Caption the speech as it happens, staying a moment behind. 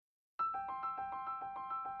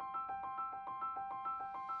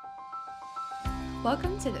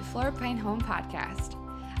Welcome to the Flora Pine Home Podcast,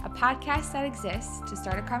 a podcast that exists to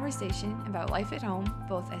start a conversation about life at home,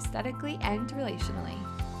 both aesthetically and relationally.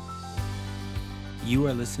 You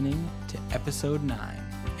are listening to episode 9,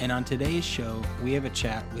 and on today's show, we have a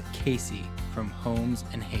chat with Casey from Homes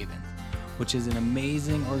and Havens, which is an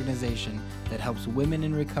amazing organization that helps women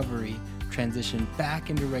in recovery transition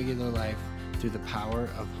back into regular life through the power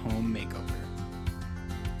of home makeover.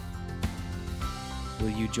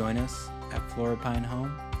 Will you join us at Flora Pine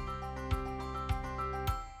Home?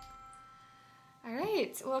 All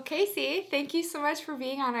right. Well, Casey, thank you so much for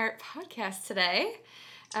being on our podcast today.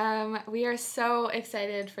 We are so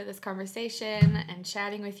excited for this conversation and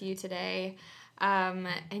chatting with you today.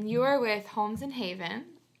 And you are with Homes and Haven,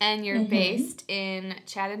 and you're based in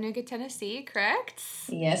Chattanooga, Tennessee, correct?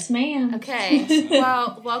 Yes, ma'am. Okay.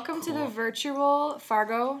 Well, welcome to the virtual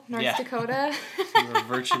Fargo, North Dakota. You are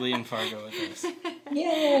virtually in Fargo with us.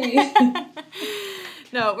 Yay!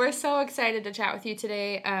 No, we're so excited to chat with you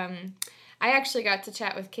today. I actually got to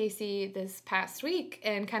chat with Casey this past week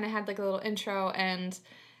and kind of had like a little intro, and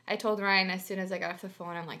I told Ryan as soon as I got off the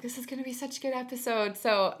phone, I'm like, this is going to be such a good episode.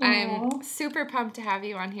 So Aww. I'm super pumped to have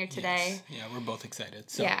you on here today. Yes. Yeah, we're both excited.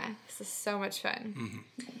 So. Yeah, this is so much fun.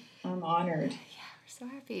 Mm-hmm. I'm honored. Yeah, we're so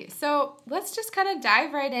happy. So let's just kind of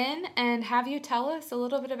dive right in and have you tell us a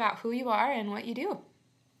little bit about who you are and what you do.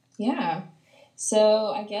 Yeah. So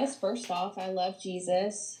I guess first off, I love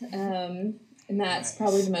Jesus. And that's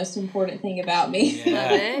probably the most important thing about me. Yeah.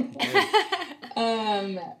 Love it.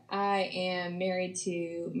 I am married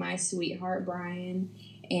to my sweetheart, Brian,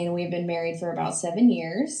 and we've been married for about 7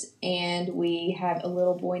 years. And we have a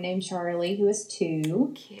little boy named Charlie who is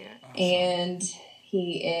 2. Cute. Awesome. And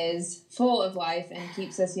he is full of life and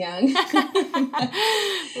keeps us young.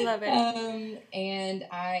 Love it. And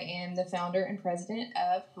I am the founder and president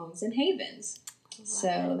of Homes and Havens.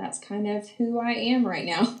 So that's kind of who I am right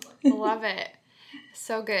now. Love it.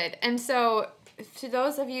 So good. And so to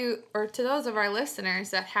those of you, or to those of our listeners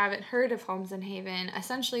that haven't heard of Homes and Haven,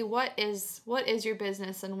 essentially what is your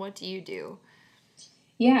business and what do you do?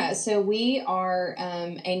 Yeah, so we are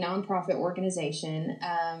a nonprofit organization,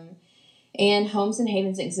 and Homes and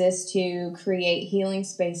Havens exists to create healing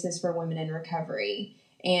spaces for women in recovery.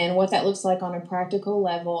 And what that looks like on a practical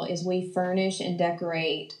level is we furnish and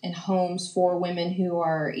decorate in homes for women who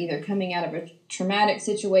are either coming out of a traumatic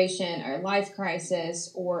situation or life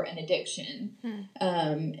crisis or an addiction.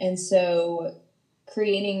 And so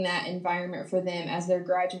creating that environment for them as they're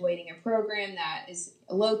graduating a program that is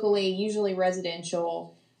locally, usually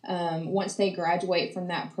residential. Once they graduate from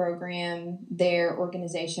that program, their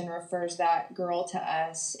organization refers that girl to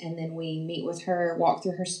us, and then we meet with her, walk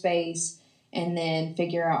through her space, and then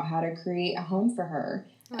figure out how to create a home for her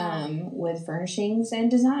with furnishings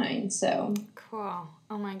and design. So cool.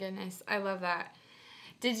 Oh my goodness. I love that.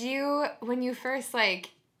 Did you, when you first like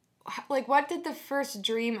what did the first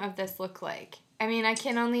dream of this look like? I mean, I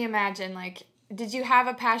can only imagine, like, did you have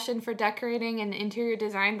a passion for decorating and interior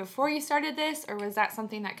design before you started this, or was that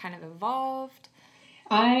something that kind of evolved?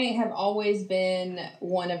 I have always been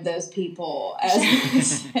one of those people,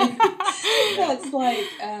 as that's like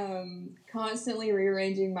constantly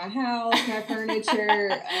rearranging my house, my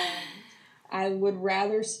furniture. I would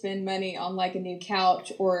rather spend money on like a new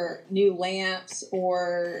couch or new lamps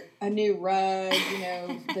or a new rug,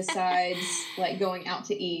 besides like going out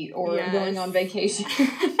to eat or going on vacation.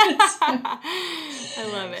 I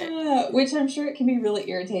love it. Which I'm sure it can be really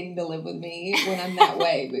irritating to live with me when I'm that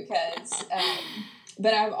way because...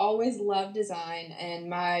 But I've always loved design, and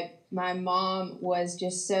my mom was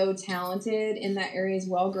just so talented in that area as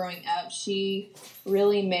well growing up. She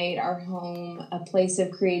really made our home a place of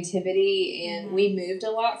creativity, and we moved a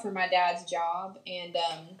lot for my dad's job, and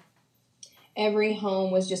every home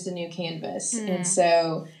was just a new canvas. And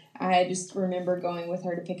so I just remember going with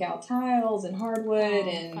her to pick out tiles and hardwood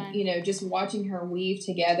and, fun. Just watching her weave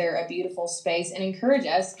together a beautiful space and encourage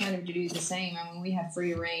us kind of to do the same. I mean, we have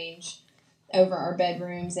free range over our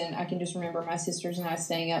bedrooms, and I can just remember my sisters and I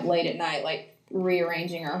staying up late at night, like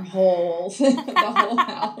rearranging our whole the whole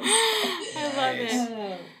house. I love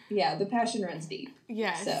it. Yeah, the passion runs deep.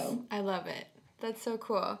 Yes, so I love it. That's so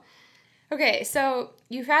cool. Okay, so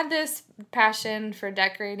you've had this passion for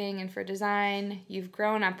decorating and for design. You've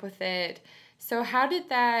grown up with it. So how did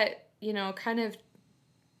that, kind of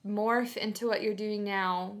morph into what you're doing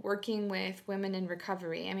now, working with women in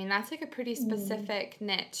recovery? I mean, that's like a pretty specific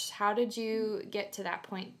niche. How did you get to that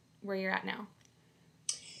point where you're at now?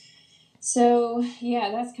 So, yeah,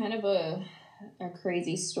 that's kind of a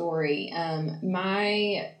crazy story.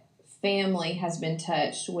 My family has been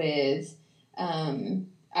touched with,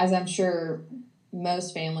 as I'm sure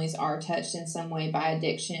most families are touched in some way by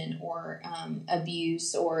addiction or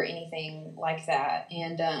abuse or anything like that.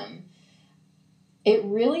 And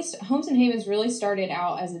Homes and Havens really started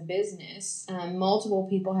out as a business. Multiple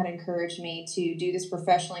people had encouraged me to do this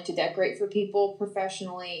professionally, to decorate for people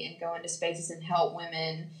professionally and go into spaces and help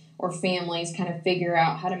women or families kind of figure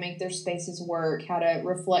out how to make their spaces work, how to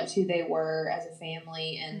reflect who they were as a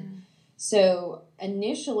family. And so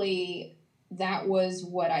initially that was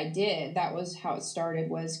what I did. That was how it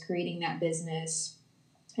started, was creating that business.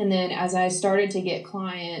 And then as I started to get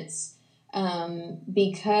clients,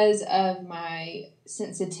 because of my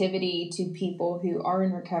sensitivity to people who are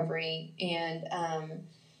in recovery and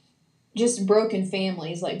just broken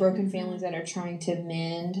families, like broken families that are trying to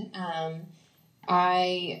mend.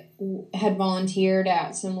 I had volunteered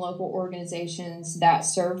at some local organizations that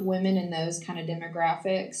served women in those kind of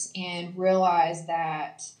demographics and realized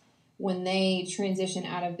that when they transition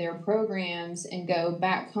out of their programs and go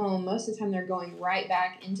back home, most of the time they're going right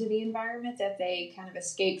back into the environment that they kind of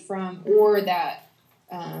escaped from, or that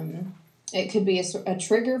it could be a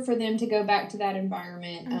trigger for them to go back to that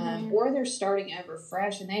environment, or they're starting over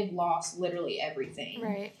fresh and they've lost literally everything.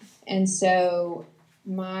 Right. And so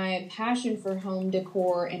my passion for home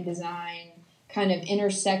decor and design kind of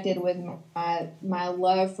intersected with my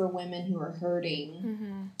love for women who are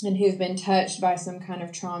hurting and who've been touched by some kind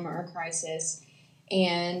of trauma or crisis.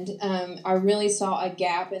 And I really saw a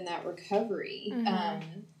gap in that recovery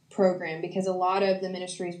program, because a lot of the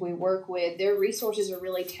ministries we work with, their resources are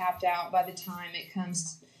really tapped out by the time it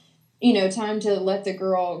comes, time to let the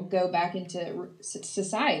girl go back into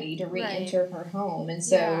society, to re-enter her home. And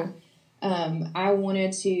so I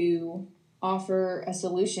wanted to offer a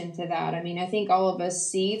solution to that. I mean, I think all of us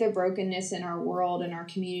see the brokenness in our world, in our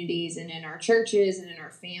communities, and in our churches, and in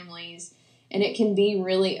our families, and it can be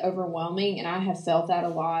really overwhelming. And I have felt that a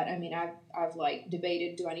lot. I mean, I've like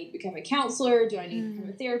debated, do I need to become a counselor? Do I need to become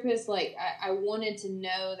a therapist? Like, I wanted to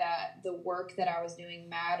know that the work that I was doing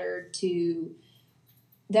mattered to,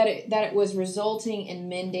 that it was resulting in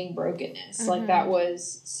mending brokenness. Like, that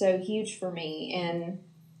was so huge for me. And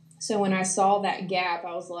so when I saw that gap,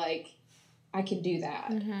 I was like, I can do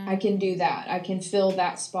that. I can do that. I can fill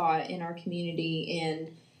that spot in our community.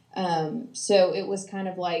 And so it was kind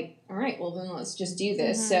of like, all right, well, then let's just do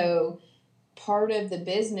this. So part of the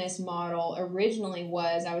business model originally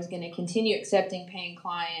was I was going to continue accepting paying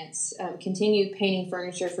clients, continue painting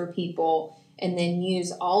furniture for people, and then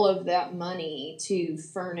use all of that money to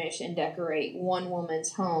furnish and decorate one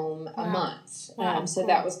woman's home a month. So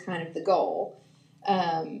that was kind of the goal.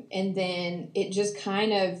 And then it just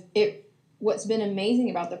kind of, what's been amazing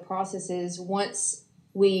about the process is once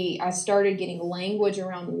I started getting language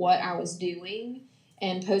around what I was doing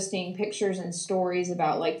and posting pictures and stories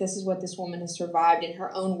about, like, this is what this woman has survived in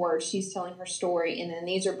her own words. She's telling her story. And then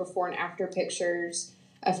these are before and after pictures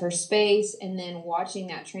of her space. And then watching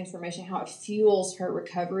that transformation, how it fuels her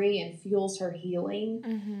recovery and fuels her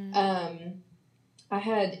healing. I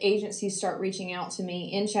had agencies start reaching out to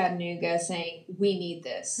me in Chattanooga saying, we need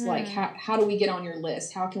this. Like, how do we get on your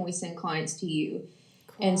list? How can we send clients to you?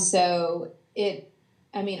 Cool. And so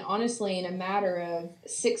honestly, in a matter of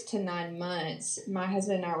 6 to 9 months, my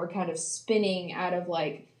husband and I were kind of spinning out of,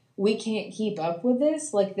 like, we can't keep up with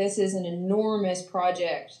this. Like, this is an enormous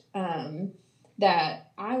project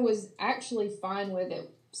that I was actually fine with it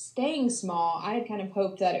staying small. I had kind of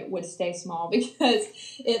hoped that it would stay small because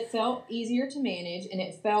it felt easier to manage, and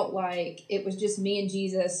it felt like it was just me and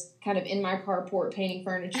Jesus kind of in my carport painting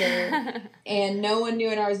furniture, and no one knew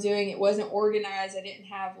what I was doing. It wasn't organized. I didn't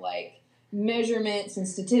have, like, measurements and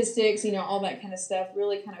statistics, all that kind of stuff,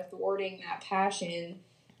 really kind of thwarting that passion.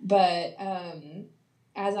 But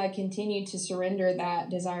as I continued to surrender that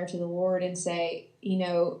desire to the Lord and say,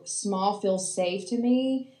 small feels safe to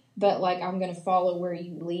me, but, like, I'm going to follow where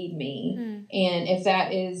you lead me. And if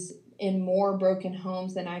that is in more broken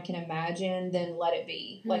homes than I can imagine, then let it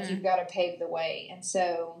be. Like, you've got to pave the way. And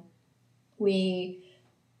so I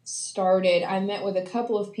met with a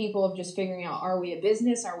couple of people of just figuring out, are we a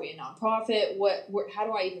business? Are we a nonprofit? How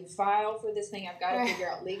do I even file for this thing? I've got to figure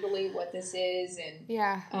out legally what this is.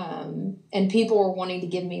 And people were wanting to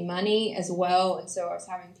give me money as well. And so I was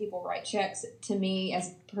having people write checks to me.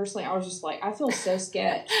 As personally, I was just like, I feel so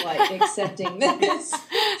sketch, like, accepting this.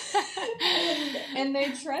 and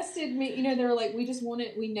they trusted me. They were like, we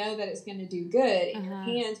know that it's going to do good in your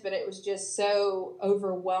hands. But it was just so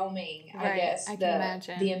overwhelming, I guess,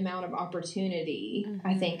 the amount of opportunity,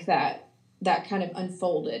 I think, that kind of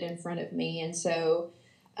unfolded in front of me. And so,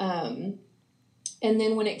 and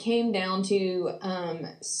then when it came down to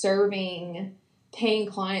serving paying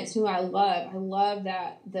clients who I love. I love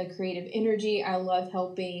that the creative energy. I love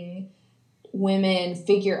helping women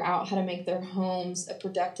figure out how to make their homes a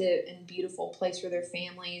productive and beautiful place for their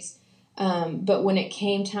families. But when it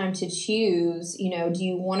came time to choose, do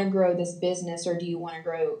you want to grow this business or do you want to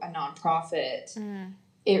grow a nonprofit?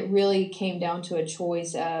 It really came down to a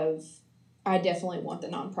choice of, I definitely want the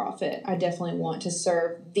nonprofit. I definitely want to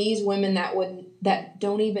serve these women that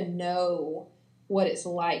don't even know what it's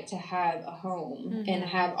like to have a home and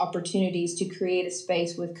have opportunities to create a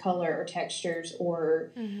space with color or textures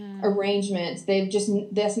or arrangements.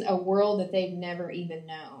 That's a world that they've never even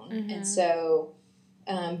known. And so,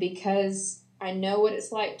 because I know what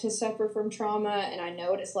it's like to suffer from trauma and I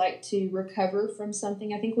know what it's like to recover from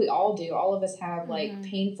something. I think we all do. All of us have like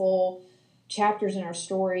painful chapters in our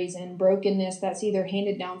stories and brokenness that's either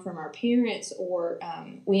handed down from our parents or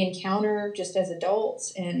we encounter just as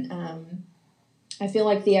adults. And I feel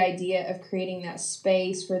like the idea of creating that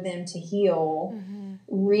space for them to heal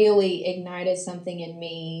really ignited something in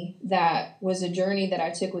me that was a journey that I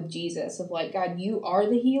took with Jesus of like, God, you are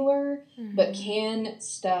the healer, but can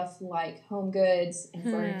stuff like home goods and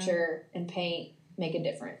furniture and paint make a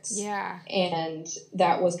difference? Yeah. And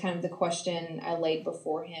that was kind of the question I laid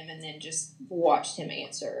before him and then just watched him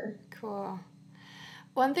answer. Cool.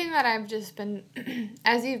 One thing that I've just been,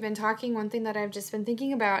 as you've been talking, one thing that I've just been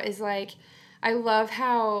thinking about is like, I love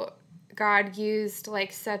how God used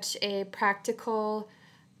like such a practical,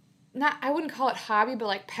 I wouldn't call it hobby, but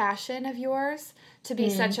like passion of yours to be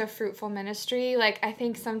such a fruitful ministry. Like, I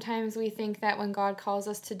think sometimes we think that when God calls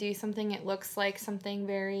us to do something, it looks like something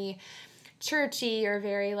very churchy or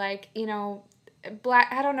very like, black,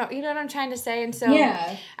 I don't know, you know what I'm trying to say? And so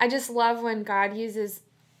I just love when God uses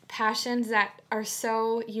passions that are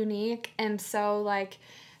so unique and so like,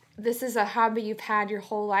 this is a hobby you've had your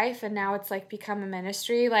whole life and now it's like become a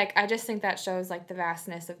ministry. Like, I just think that shows like the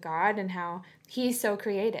vastness of God and how he's so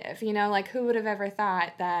creative, like who would have ever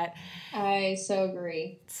thought that? I so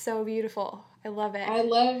agree. It's so beautiful. I love it.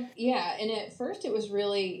 And at first it was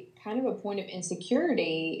really kind of a point of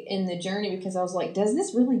insecurity in the journey because I was like, does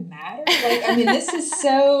this really matter? Like, I mean, this is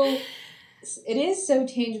it is so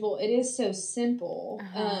tangible. It is so simple.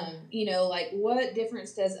 Like what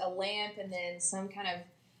difference does a lamp and then some kind of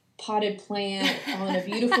potted plant on a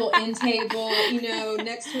beautiful end table,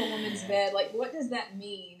 next to a woman's bed? Like, what does that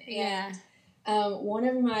mean? Yeah. And one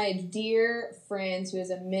of my dear friends who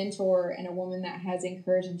is a mentor and a woman that has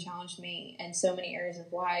encouraged and challenged me in so many areas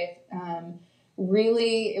of life,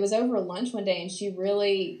 really, it was over lunch one day and she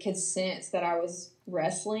really could sense that I was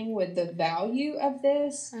wrestling with the value of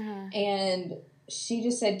this. And she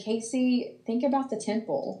just said, Casey, think about the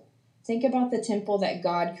temple. Think about the temple that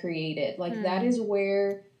God created. Like, that is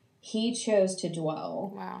where he chose to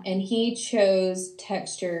dwell. Wow. And he chose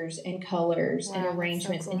textures and colors and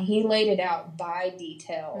arrangements. So cool. And he laid it out by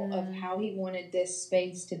detail of how he wanted this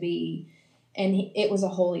space to be. And it was a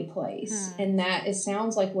holy place. And it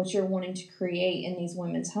sounds like what you're wanting to create in these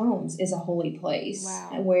women's homes is a holy place.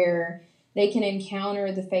 Wow. Where they can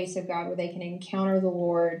encounter the face of God, where they can encounter the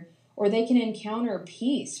Lord, or they can encounter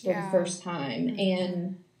peace for the first time.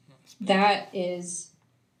 And that is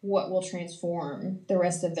what will transform the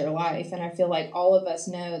rest of their life. And I feel like all of us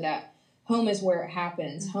know that home is where it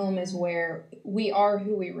happens. Home is where we are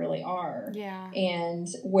who we really are. Yeah. And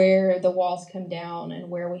where the walls come down and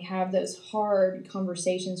where we have those hard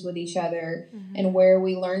conversations with each other and where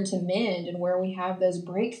we learn to mend and where we have those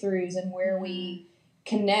breakthroughs and where we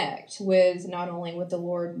connect with not only with the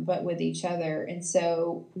Lord but with each other. And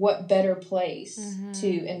so what better place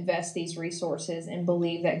to invest these resources and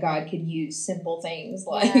believe that God could use simple things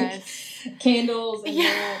like candles and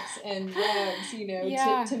lamps and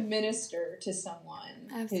rugs, to minister to someone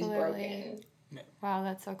who's broken. Wow,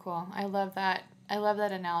 that's so cool. I love that. I love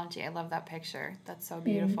that analogy. I love that picture. That's so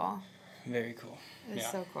beautiful. Very cool.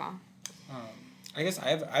 It's so cool. I guess I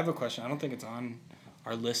have a question. I don't think it's on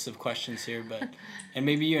our list of questions here, but and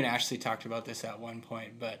maybe you and Ashley talked about this at one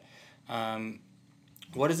point, but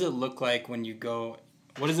what does it look like when you go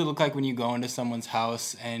into someone's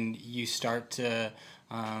house and you start to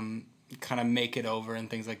kind of make it over and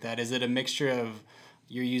things like that? Is it a mixture of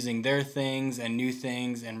you're using their things and new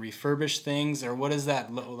things and refurbished things, or what does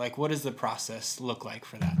that look like? What does the process look like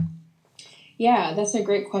for that? Yeah, that's a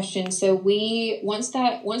great question. So once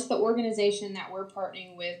the organization that we're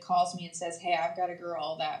partnering with calls me and says, hey, I've got a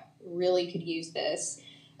girl that really could use this,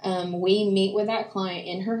 we meet with that client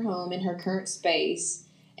in her home, in her current space,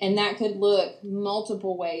 and that could look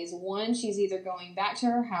multiple ways. One, she's either going back to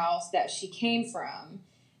her house that she came from,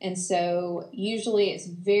 And so usually it's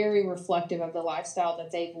very reflective of the lifestyle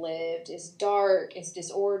that they've lived. It's dark, it's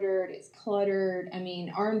disordered, it's cluttered. I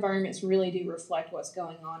mean, our environments really do reflect what's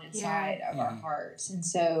going on inside of our hearts. And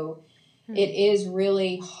so it is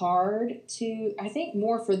really hard to, I think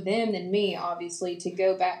more for them than me, obviously, to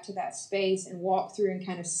go back to that space and walk through and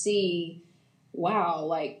kind of see, wow,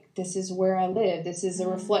 like this is where I live. This is a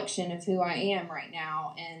reflection of who I am right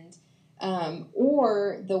now. And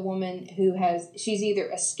or the woman who she's either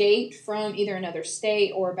escaped from either another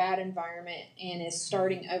state or a bad environment and is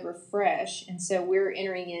starting over fresh. And so we're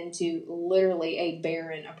entering into literally a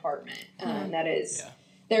barren apartment. That is,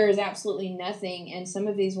 there is absolutely nothing. And some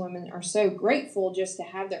of these women are so grateful just to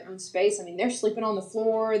have their own space. I mean, they're sleeping on the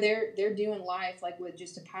floor. They're doing life like with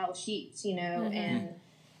just a pile of sheets, and,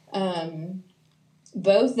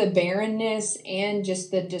 both the barrenness and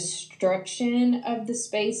just the destruction of the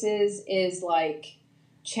spaces is like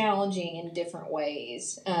challenging in different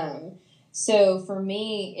ways. So for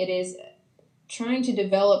me, it is trying to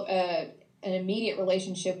develop an immediate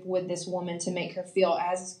relationship with this woman to make her feel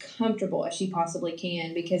as comfortable as she possibly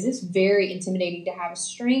can, because it's very intimidating to have a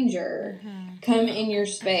stranger come in your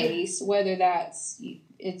space, whether that's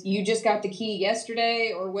you just got the key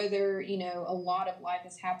yesterday or whether, a lot of life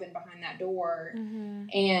has happened behind that door.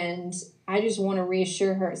 And I just want to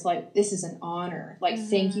reassure her, it's like, this is an honor. Like,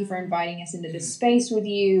 thank you for inviting us into this space with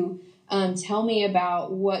you. Tell me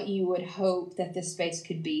about what you would hope that this space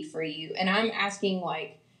could be for you. And I'm asking,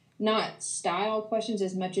 like, not style questions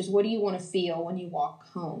as much as what do you want to feel when you walk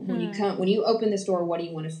home? When you open this door, what do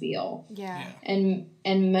you want to feel?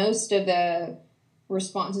 And most of the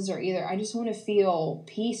responses are either I just want to feel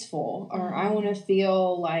peaceful, or I want to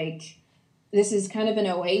feel like this is kind of an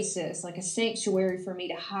oasis, like a sanctuary for me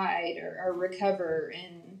to hide or recover,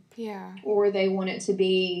 or they want it to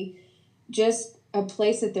be just a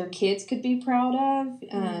place that their kids could be proud of.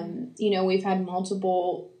 We've had most of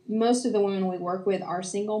the women we work with are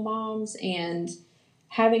single moms, and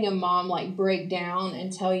having a mom like break down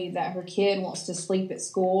and tell you that her kid wants to sleep at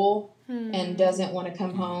school and doesn't want to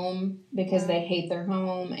come home because they hate their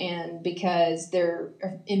home and because they're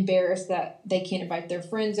embarrassed that they can't invite their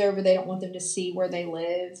friends over. They don't want them to see where they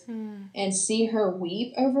live. And see her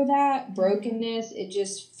weep over that brokenness, it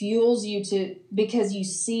just fuels you because you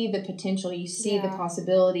see the potential, you see the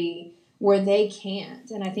possibility where they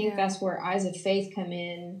can't. And I think that's where Eyes of Faith come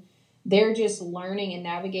in. They're just learning and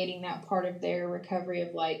navigating that part of their recovery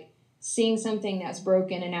of like seeing something that's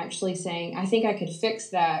broken and actually saying, I think I could fix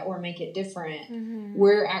that or make it different.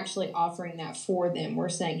 We're actually offering that for them. We're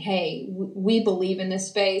saying, hey, we believe in this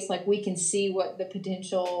space. Like, we can see what the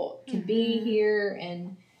potential can be here.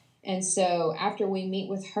 And so after we meet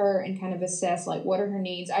with her and kind of assess, like, what are her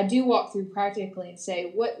needs, I do walk through practically and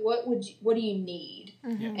say, what do you need?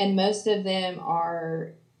 And most of them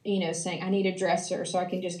are, saying, I need a dresser so I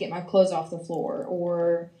can just get my clothes off the floor,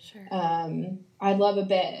 or I'd love a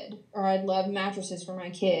bed, or I'd love mattresses for my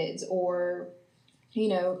kids, or,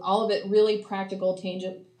 all of it really practical,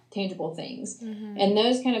 tangible things. And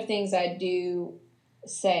those kind of things I do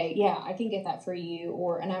say, yeah, I can get that for you,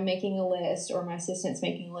 and I'm making a list, or my assistant's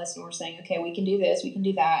making a list, and we're saying, okay, we can do this, we can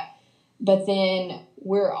do that. But then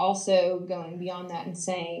we're also going beyond that and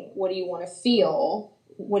saying, what do you want to feel?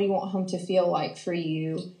 What do you want home to feel like for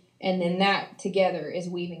you? And then that together is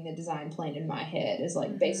weaving the design plan in my head, is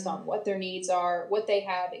like based on what their needs are, what they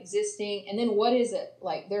have existing, and then what is it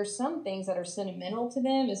like. There's some things that are sentimental to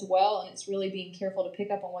them as well, and it's really being careful to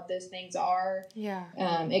pick up on what those things are.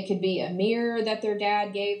 It could be a mirror that their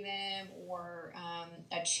dad gave them, or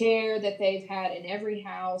a chair that they've had in every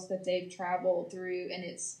house that they've traveled through, and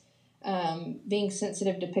it's being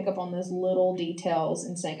sensitive to pick up on those little details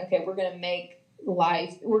and saying, okay, we're going to make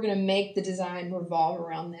the design revolve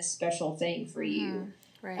around this special thing for you.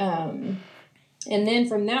 And then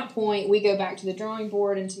from that point, we go back to the drawing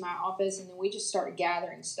board into my office, and then we just start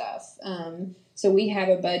gathering stuff. So we have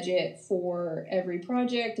a budget for every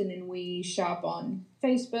project, and then we shop on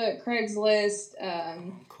Facebook, Craigslist,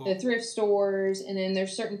 the thrift stores, and then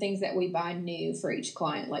there's certain things that we buy new for each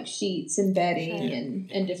client, like sheets and bedding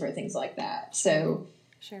and different things like that. So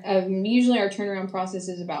usually our turnaround process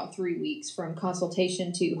is about 3 weeks from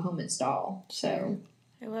consultation to home install. So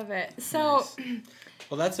I love it. So nice.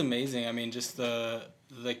 Well, that's amazing. I mean, just the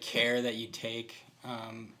care that you take.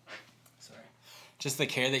 Just the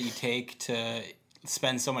care that you take to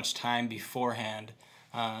spend so much time beforehand,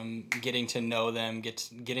 getting to know them,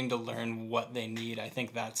 getting to learn what they need. I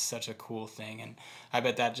think that's such a cool thing, and I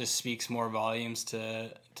bet that just speaks more volumes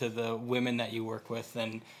to the women that you work with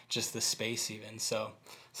than just the space even. So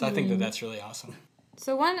I think that's really awesome.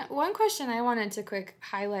 So one question I wanted to quick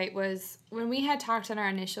highlight was when we had talked in our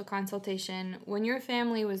initial consultation, when your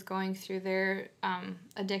family was going through their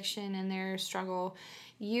addiction and their struggle,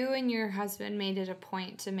 you and your husband made it a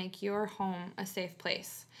point to make your home a safe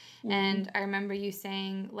place. Mm-hmm. And I remember you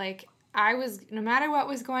saying, like, no matter what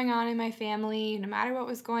was going on in my family, no matter what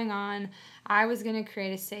was going on, I was going to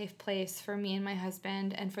create a safe place for me and my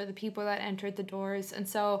husband and for the people that entered the doors. And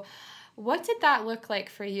so what did that look like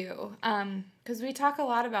for you? Because we talk a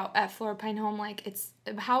lot about at Florida Pine Home, like,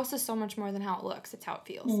 a house is so much more than how it looks, it's how it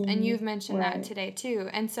feels. Mm-hmm. And you've mentioned that today too.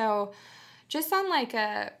 And so just on like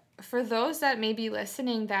for those that may be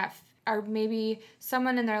listening that are maybe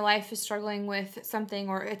someone in their life is struggling with something,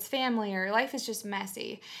 or it's family, or life is just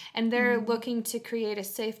messy, and they're looking to create a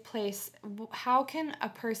safe place, how can a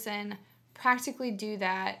person practically do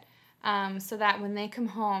that so that when they come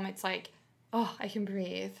home, it's like, oh, I can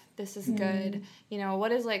breathe. This is good. You know,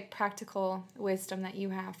 what is like practical wisdom that you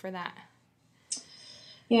have for that?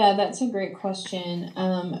 Yeah, that's a great question.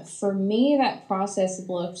 For me, that process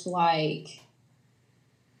looked like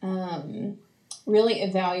really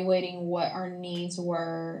evaluating what our needs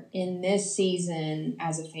were in this season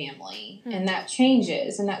as a family. And that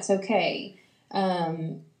changes, and that's okay.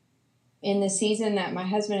 In the season that my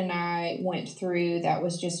husband and I went through, that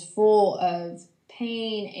was just full of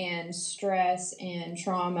pain and stress and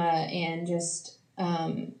trauma and just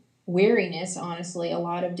weariness, honestly, a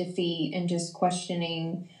lot of defeat and just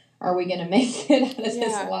questioning, are we going to make it out of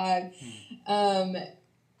this alive?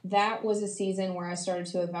 That was a season where I started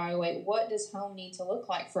to evaluate, what does home need to look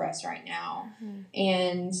like for us right now?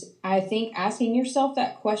 And I think asking yourself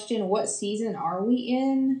that question, what season are we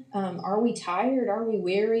in? Are we tired? Are we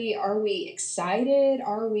weary? Are we excited?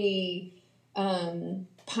 Are we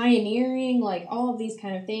pioneering? Like all of these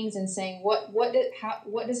kind of things, and saying what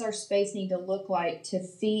does our space need to look like to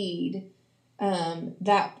feed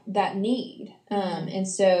that need? And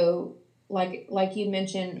so like you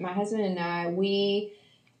mentioned, my husband and I, we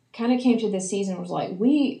kind of came to this season was like,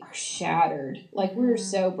 we are shattered. Like, we're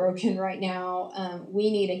so broken right now.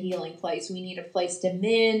 We need a healing place. We need a place to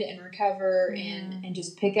mend and recover and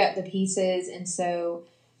just pick up the pieces. And so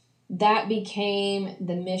that became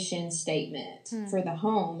the mission statement for the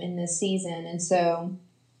home in this season. And so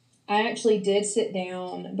I actually did sit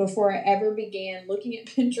down before I ever began looking at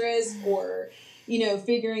Pinterest or,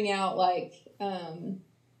 figuring out like,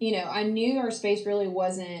 I knew our space really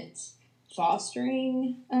wasn't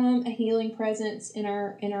fostering a healing presence in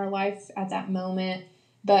our life at that moment.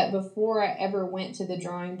 But before I ever went to the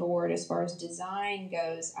drawing board as far as design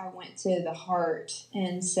goes, I went to the heart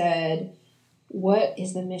and said, what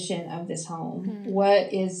is the mission of this home? What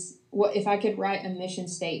if I could write a mission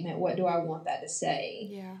statement, what do I want that to say?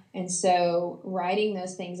 Yeah. And so writing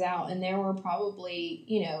those things out, and there were probably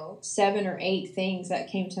 7 or 8 things that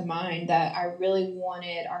came to mind that I really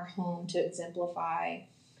wanted our home to exemplify.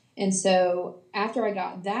 And so after I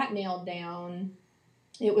got that nailed down,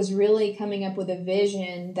 it was really coming up with a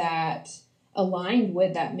vision that aligned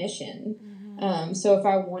with that mission. So if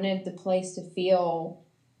I wanted the place to feel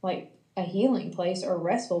like a healing place or a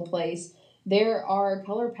restful place, there are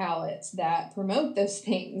color palettes that promote those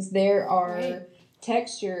things. There are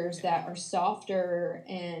textures that are softer,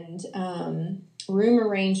 and room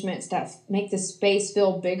arrangements that make the space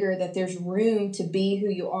feel bigger, that there's room to be who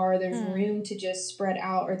you are, there's room to just spread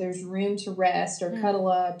out, or there's room to rest or cuddle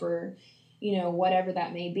up, or whatever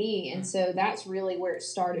that may be. And so that's really where it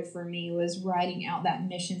started for me, was writing out that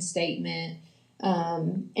mission statement.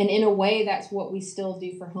 And in a way, that's what we still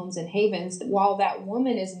do for Homes and Havens. While that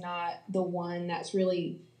woman is not the one that's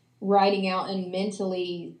really writing out and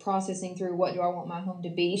mentally processing through, what do I want my home to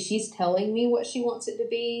be, she's telling me what she wants it to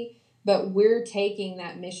be. But we're taking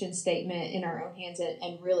that mission statement in our own hands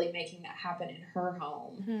and really making that happen in her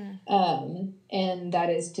home. And that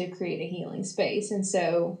is to create a healing space. And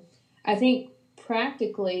so I think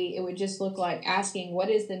practically it would just look like asking, what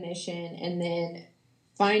is the mission? And then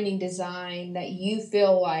finding design that you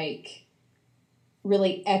feel like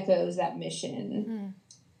really echoes that mission.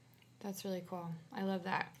 That's really cool. I love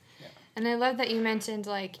that. Yeah. And I love that you mentioned,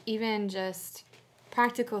 like, even just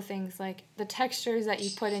practical things like the textures that you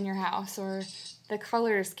put in your house, or the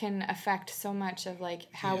colors can affect so much of like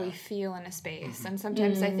how we feel in a space. And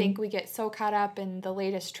sometimes I think we get so caught up in the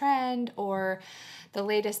latest trend or the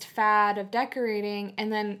latest fad of decorating,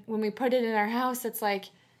 and then when we put it in our house, it's like,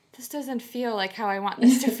 this doesn't feel like how I want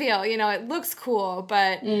this to feel. It looks cool,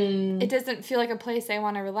 but it doesn't feel like a place I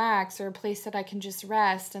want to relax or a place that I can just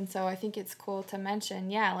rest. And so I think it's cool to mention,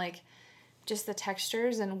 like, just the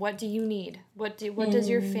textures and what do you need? What does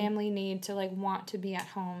your family need to like want to be at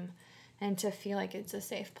home and to feel like it's a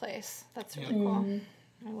safe place. That's really Mm-hmm. cool.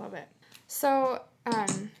 I love it. So,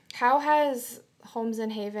 how has Homes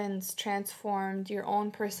and Havens transformed your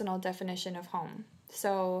own personal definition of home?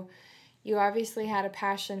 So, you obviously had a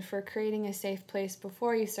passion for creating a safe place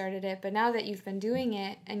before you started it, but now that you've been doing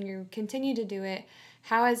it and you continue to do it,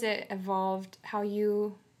 how has it evolved how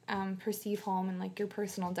you perceive home and like your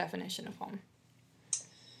personal definition of home?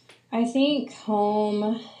 I think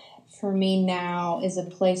home for me now is a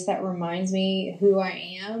place that reminds me who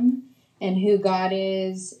I am and who God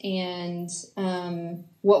is and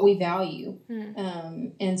what we value.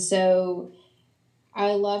 And so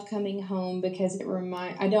I love coming home because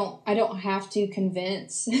I don't have to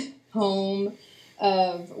convince home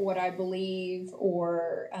of what I believe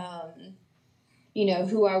or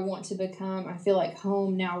who I want to become. I feel like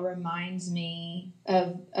home now reminds me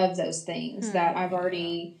of those things that I've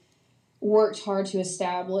already worked hard to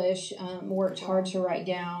establish, worked hard to write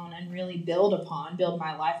down and really build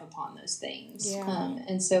my life upon those things. Yeah.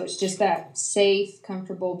 And so it's just that safe,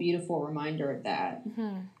 comfortable, beautiful reminder of that.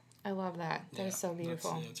 I love that. That is so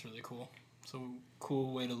beautiful. That's really cool. So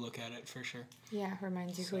cool way to look at it for sure. Yeah,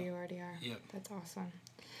 reminds you who you already are. Yep. That's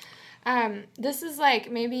awesome. This is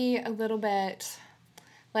like maybe a little bit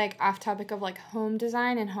like off topic of like home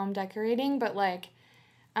design and home decorating, but like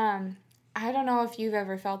I don't know if you've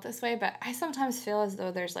ever felt this way, but I sometimes feel as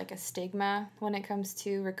though there's like a stigma when it comes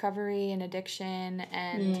to recovery and addiction.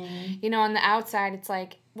 And, on the outside, it's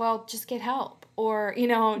like, well, just get help or,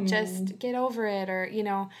 just get over it. Or,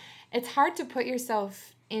 it's hard to put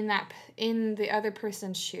yourself in the other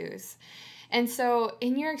person's shoes. And so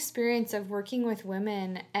in your experience of working with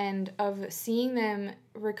women and of seeing them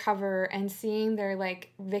recover and seeing their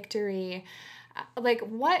like victory, like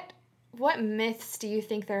what myths do you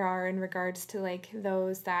think there are in regards to like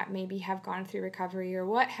those that maybe have gone through recovery, or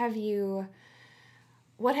what has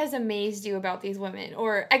amazed you about these women?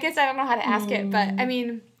 Or I guess I don't know how to ask it, but I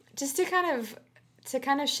mean, just to kind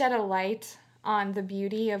of shed a light on the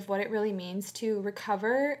beauty of what it really means to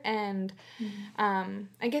recover. And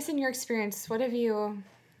I guess in your experience, what have you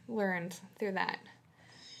learned through that?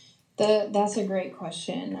 That's a great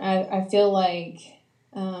question. I feel like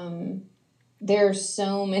there are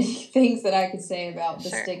so many things that I could say about the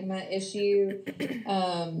stigma issue.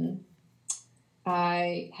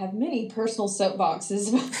 I have many personal soapboxes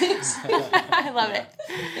about it. I love it.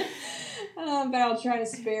 But I'll try to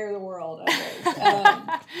spare the world of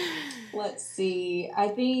it. Let's see. I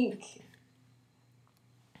think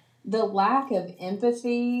the lack of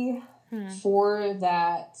empathy for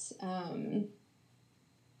that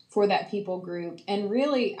people group. And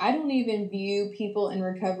really, I don't even view people in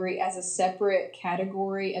recovery as a separate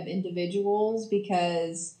category of individuals,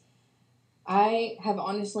 because I have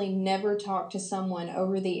honestly never talked to someone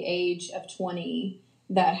over the age of 20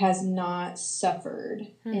 that has not suffered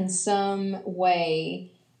in some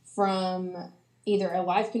way from either a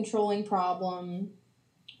life-controlling problem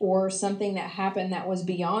or something that happened that was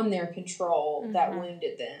beyond their control that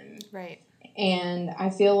wounded them. Right. And I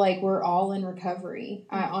feel like we're all in recovery.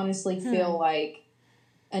 I honestly feel like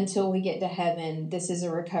until we get to heaven, this is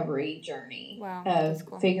a recovery journey of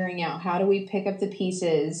figuring out how do we pick up the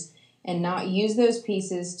pieces and not use those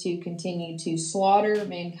pieces to continue to slaughter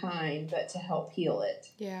mankind, but to help heal it.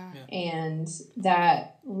 Yeah. And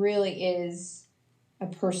that really is a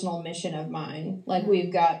personal mission of mine. Like,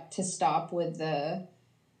 we've got to stop with the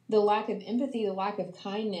lack of empathy, the lack of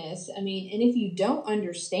kindness. I mean, and if you don't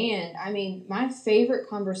understand, I mean, my favorite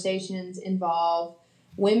conversations involve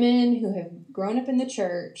women who have grown up in the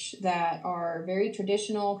church that are very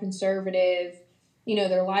traditional, conservative.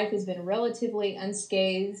 Their life has been relatively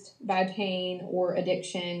unscathed by pain or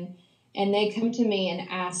addiction. And they come to me and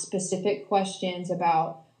ask specific questions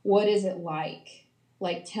about what is it like?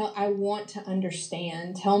 Like, I want to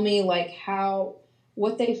understand. Tell me like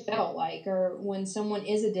what they felt like, or when someone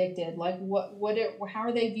is addicted, like how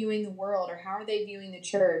are they viewing the world, or how are they viewing the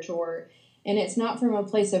church, and it's not from a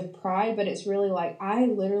place of pride, but it's really like, I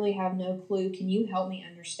literally have no clue. Can you help me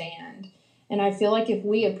understand? And I feel like if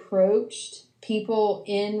we approached people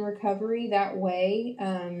in recovery that way,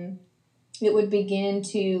 it would begin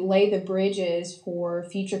to lay the bridges for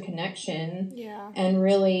future connection. Yeah. And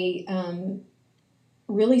really,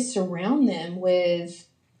 really surround them with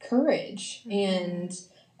courage and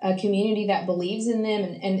a community that believes in them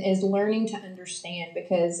and is learning to understand.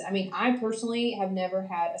 Because, I mean, I personally have never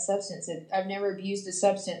had a substance. I've never abused a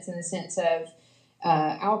substance in the sense of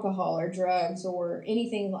alcohol or drugs or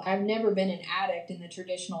anything. I've never been an addict in the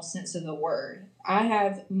traditional sense of the word. I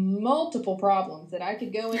have multiple problems that I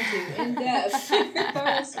could go into in depth if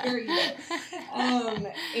I was very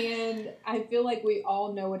and I feel like we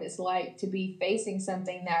all know what it's like to be facing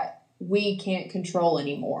something that we can't control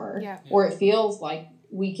anymore. Yeah. Or it feels like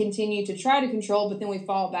we continue to try to control, but then we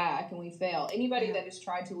fall back and we fail. Anybody that has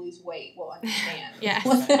tried to lose weight will understand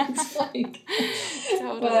what that's like.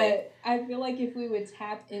 Totally. But I feel like if we would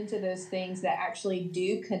tap into those things that actually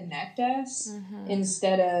do connect us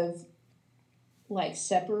instead of like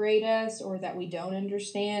separate us or that we don't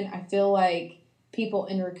understand, I feel like people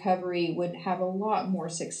in recovery would have a lot more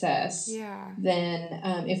success than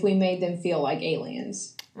if we made them feel like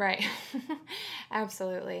aliens. Right.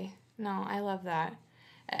 Absolutely. No, I love that.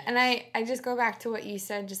 And I just go back to what you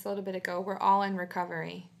said just a little bit ago. We're all in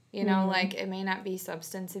recovery. You know, like it may not be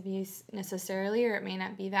substance abuse necessarily, or it may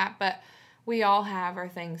not be that, but we all have our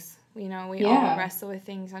things. You know, we all wrestle with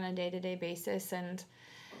things on a day-to-day basis. And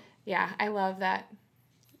yeah, I love that.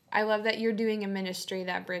 I love that you're doing a ministry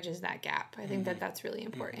that bridges that gap. I think that that's really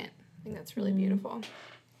important. I think that's really beautiful.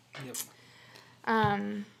 Yep.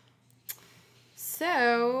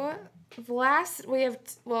 So we have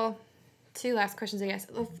two last questions, I guess.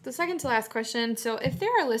 The second to last question. So if there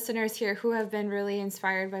are listeners here who have been really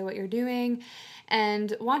inspired by what you're doing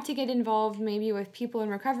and want to get involved maybe with people in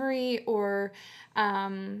recovery or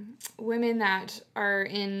women that are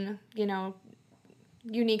in, you know,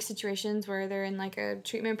 unique situations where they're in like a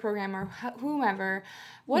treatment program or whomever,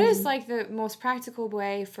 what is like the most practical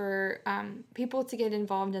way for people to get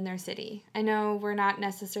involved in their city? I know we're not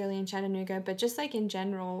necessarily in Chattanooga, but just like in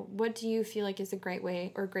general, what do you feel like is a great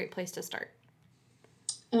way or a great place to start?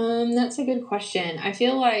 That's a good question. I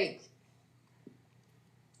feel like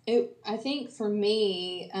I think for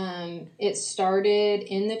me, it started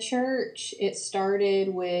in the church. It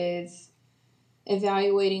started with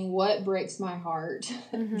evaluating what breaks my heart,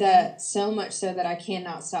 that so much so that I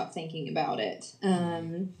cannot stop thinking about it.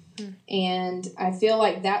 And I feel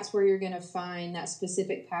like that's where you're going to find that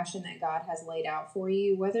specific passion that God has laid out for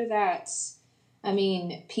you, whether that's,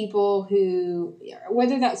 whether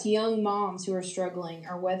that's young moms who are struggling,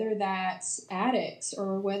 or whether that's addicts,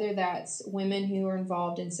 or whether that's women who are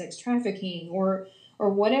involved in sex trafficking, or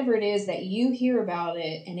whatever it is that you hear about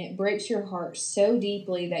it and it breaks your heart so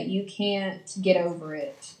deeply that you can't get over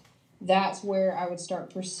it. That's where I would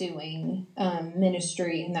start pursuing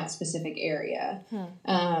ministry in that specific area.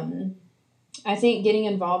 I think getting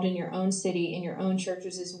involved in your own city, in your own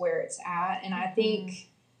churches is where it's at. And I think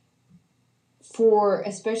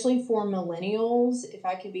especially for millennials, if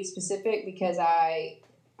I could be specific, because I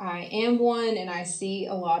am one and I see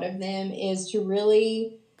a lot of them, is to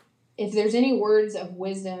really, if there's any words of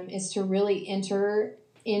wisdom, is to really enter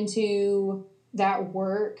into that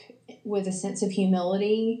work with a sense of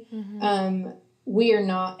humility. We are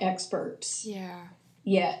not experts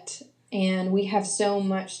yet, and we have so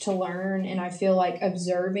much to learn, and I feel like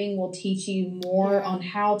observing will teach you more on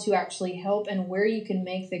how to actually help and where you can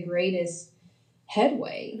make the greatest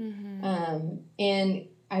headway. And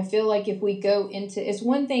I feel like if we go into, it's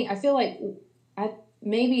one thing, I feel like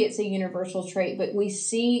maybe it's a universal trait, but we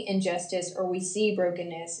see injustice or we see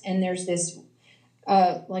brokenness, and there's this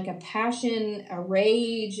like a passion, a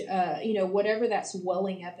rage, whatever that's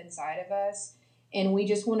welling up inside of us, and we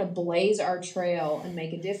just want to blaze our trail and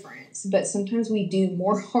make a difference. But sometimes we do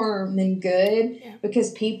more harm than good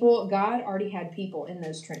because God already had people in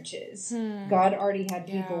those trenches. God already had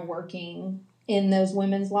people working in those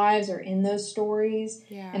women's lives or in those stories.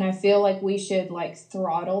 And I feel like we should like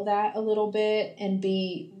throttle that a little bit and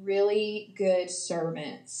be really good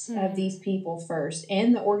servants of these people first,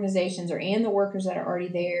 and the organizations and the workers that are already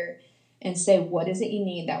there, and say, what is it you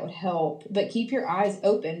need that would help? But keep your eyes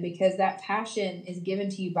open, because that passion is given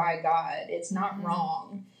to you by God. It's not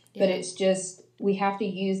wrong, but it's just, we have to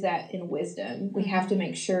use that in wisdom. We have to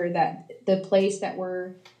make sure that the place that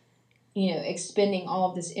we're expending all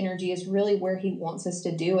of this energy is really where He wants us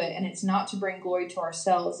to do it. And it's not to bring glory to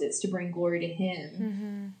ourselves, it's to bring glory to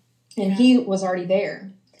Him. And He was already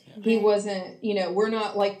there. He wasn't, we're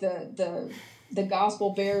not like the gospel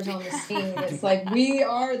bearers on the scene. It's like, we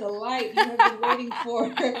are the light you have been waiting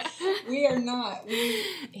for. We are not.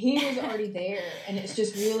 He was already there. And it's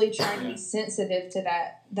just really trying to be sensitive to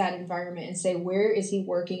that environment and say, where is He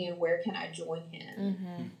working and where can I join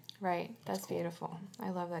Him? Right. That's beautiful.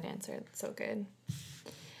 I love that answer. It's so good.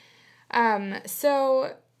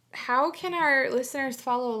 So how can our listeners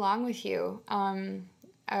follow along with you?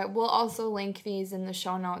 We'll also link these in the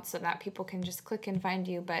show notes so that people can just click and find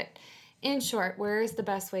you. But in short, where is the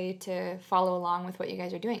best way to follow along with what you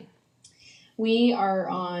guys are doing? We are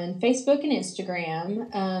on Facebook and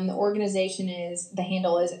Instagram. The organization the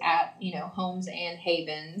handle is at, Homes and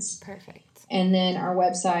Havens. Perfect. And then our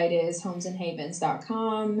website is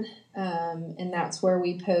homesandhavens.com. And that's where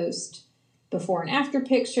we post before and after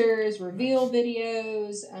pictures, reveal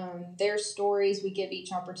videos, their stories. We give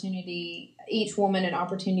each woman an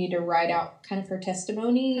opportunity to write out kind of her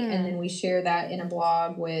testimony. And then we share that in a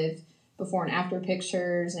blog with before and after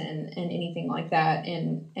pictures and anything like that,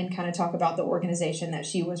 and kind of talk about the organization that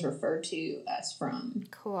she was referred to us from.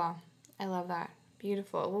 Cool. I love that.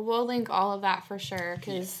 Beautiful. Well, we'll link all of that for sure,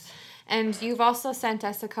 and you've also sent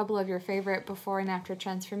us a couple of your favorite before and after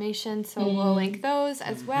transformations, so we'll link those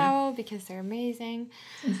as well because they're amazing.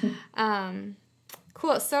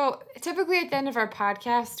 Cool. So typically at the end of our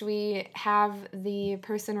podcast, we have the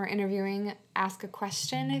person we're interviewing ask a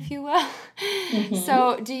question, if you will.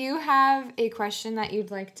 So do you have a question that you'd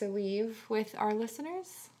like to leave with our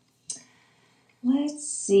listeners? Let's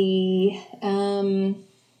see. I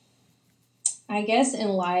guess in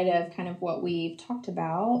light of kind of what we've talked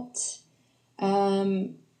about, I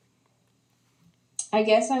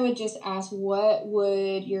guess I would just ask, what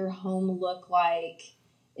would your home look like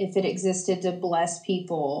if it existed to bless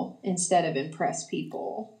people instead of impress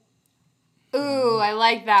people? Ooh, I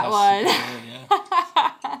like that one. Good,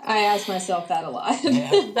 I ask myself that a lot.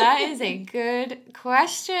 Yeah. That is a good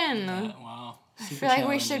question. Wow. I feel like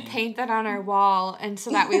we should paint that on our wall, and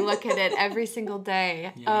so that we look at it every single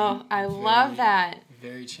day. Yeah, I love that.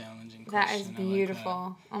 Very challenging question. That is beautiful.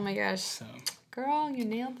 Like that. Oh my gosh. So. Girl, you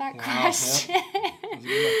nailed that question.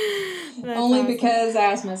 Yep. Only awesome. Because I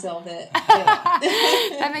asked myself it.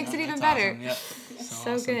 That makes it even better. Awesome. Yep.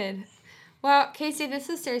 So awesome. Good. Well, Casey, this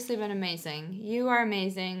has seriously been amazing. You are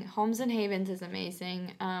amazing. Homes and Havens is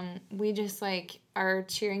amazing. We just are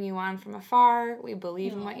cheering you on from afar. We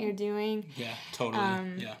believe in what you're doing. Yeah, totally.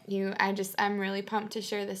 I'm really pumped to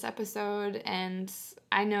share this episode, and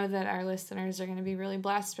I know that our listeners are going to be really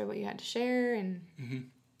blessed by what you had to share. And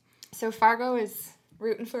so Fargo is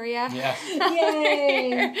rooting for you. Yeah.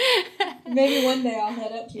 Yay! Maybe one day I'll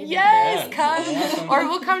head up to you. Yes, come. Or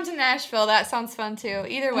we'll come to Nashville. That sounds fun too.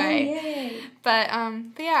 Either way. Oh, yay. But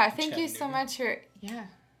yeah, thank you so much for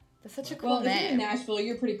that's such a cool name. Well, in Nashville,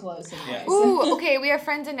 you're pretty close anyway. Yeah. Ooh, okay, we have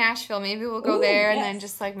friends in Nashville. Maybe we'll go there and then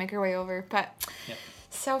just make our way over. But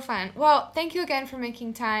so fun. Well, thank you again for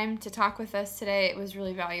making time to talk with us today. It was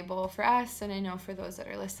really valuable for us, and I know for those that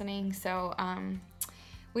are listening. So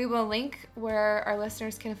we will link where our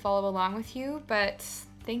listeners can follow along with you, but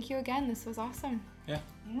thank you again. This was awesome. Yeah,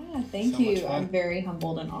 thank you. I'm very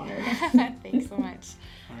humbled and honored. Thanks so much.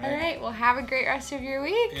 All right. Well, have a great rest of your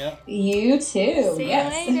week. Yeah. You too. See you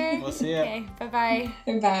later. We'll see you. Okay, bye-bye.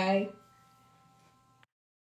 Bye.